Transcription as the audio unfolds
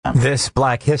This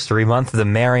Black History Month, the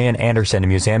Marian Anderson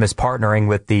Museum is partnering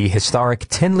with the historic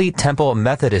Tinley Temple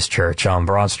Methodist Church on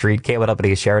Broad Street.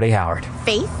 KYW's Shara Howard.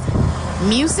 Faith,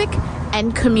 music,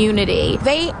 and community.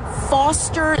 They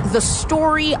foster the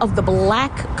story of the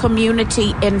Black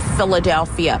community in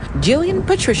Philadelphia. Jillian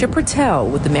Patricia Pertell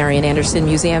with the Marian Anderson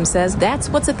Museum says that's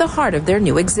what's at the heart of their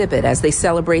new exhibit as they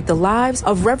celebrate the lives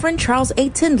of Reverend Charles A.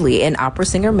 Tindley and opera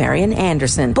singer Marian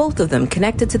Anderson, both of them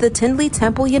connected to the Tinley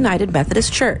Temple United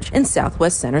Methodist Church in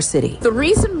Southwest Center City. The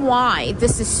reason why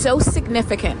this is so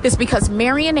significant is because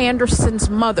Marian Anderson's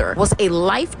mother was a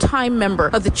lifetime member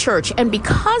of the church, and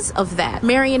because of that,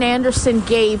 Marian Anderson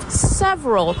gave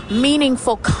several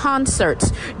meaningful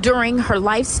concerts during her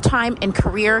lifetime and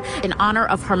career in honor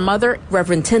of her mother.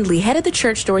 Reverend Tindley headed the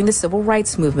church during the civil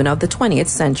rights movement of the 20th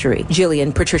century.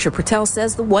 Jillian Patricia Pertell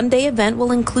says the one-day event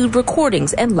will include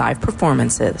recordings and live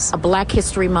performances. A Black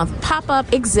History Month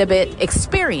pop-up exhibit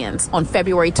experience on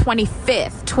February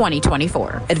 25th,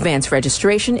 2024. Advanced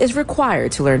registration is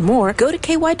required. To learn more, go to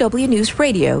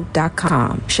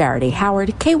kywnewsradio.com. Shara Howard,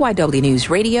 KYW News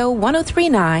Radio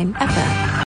 103.9 FM.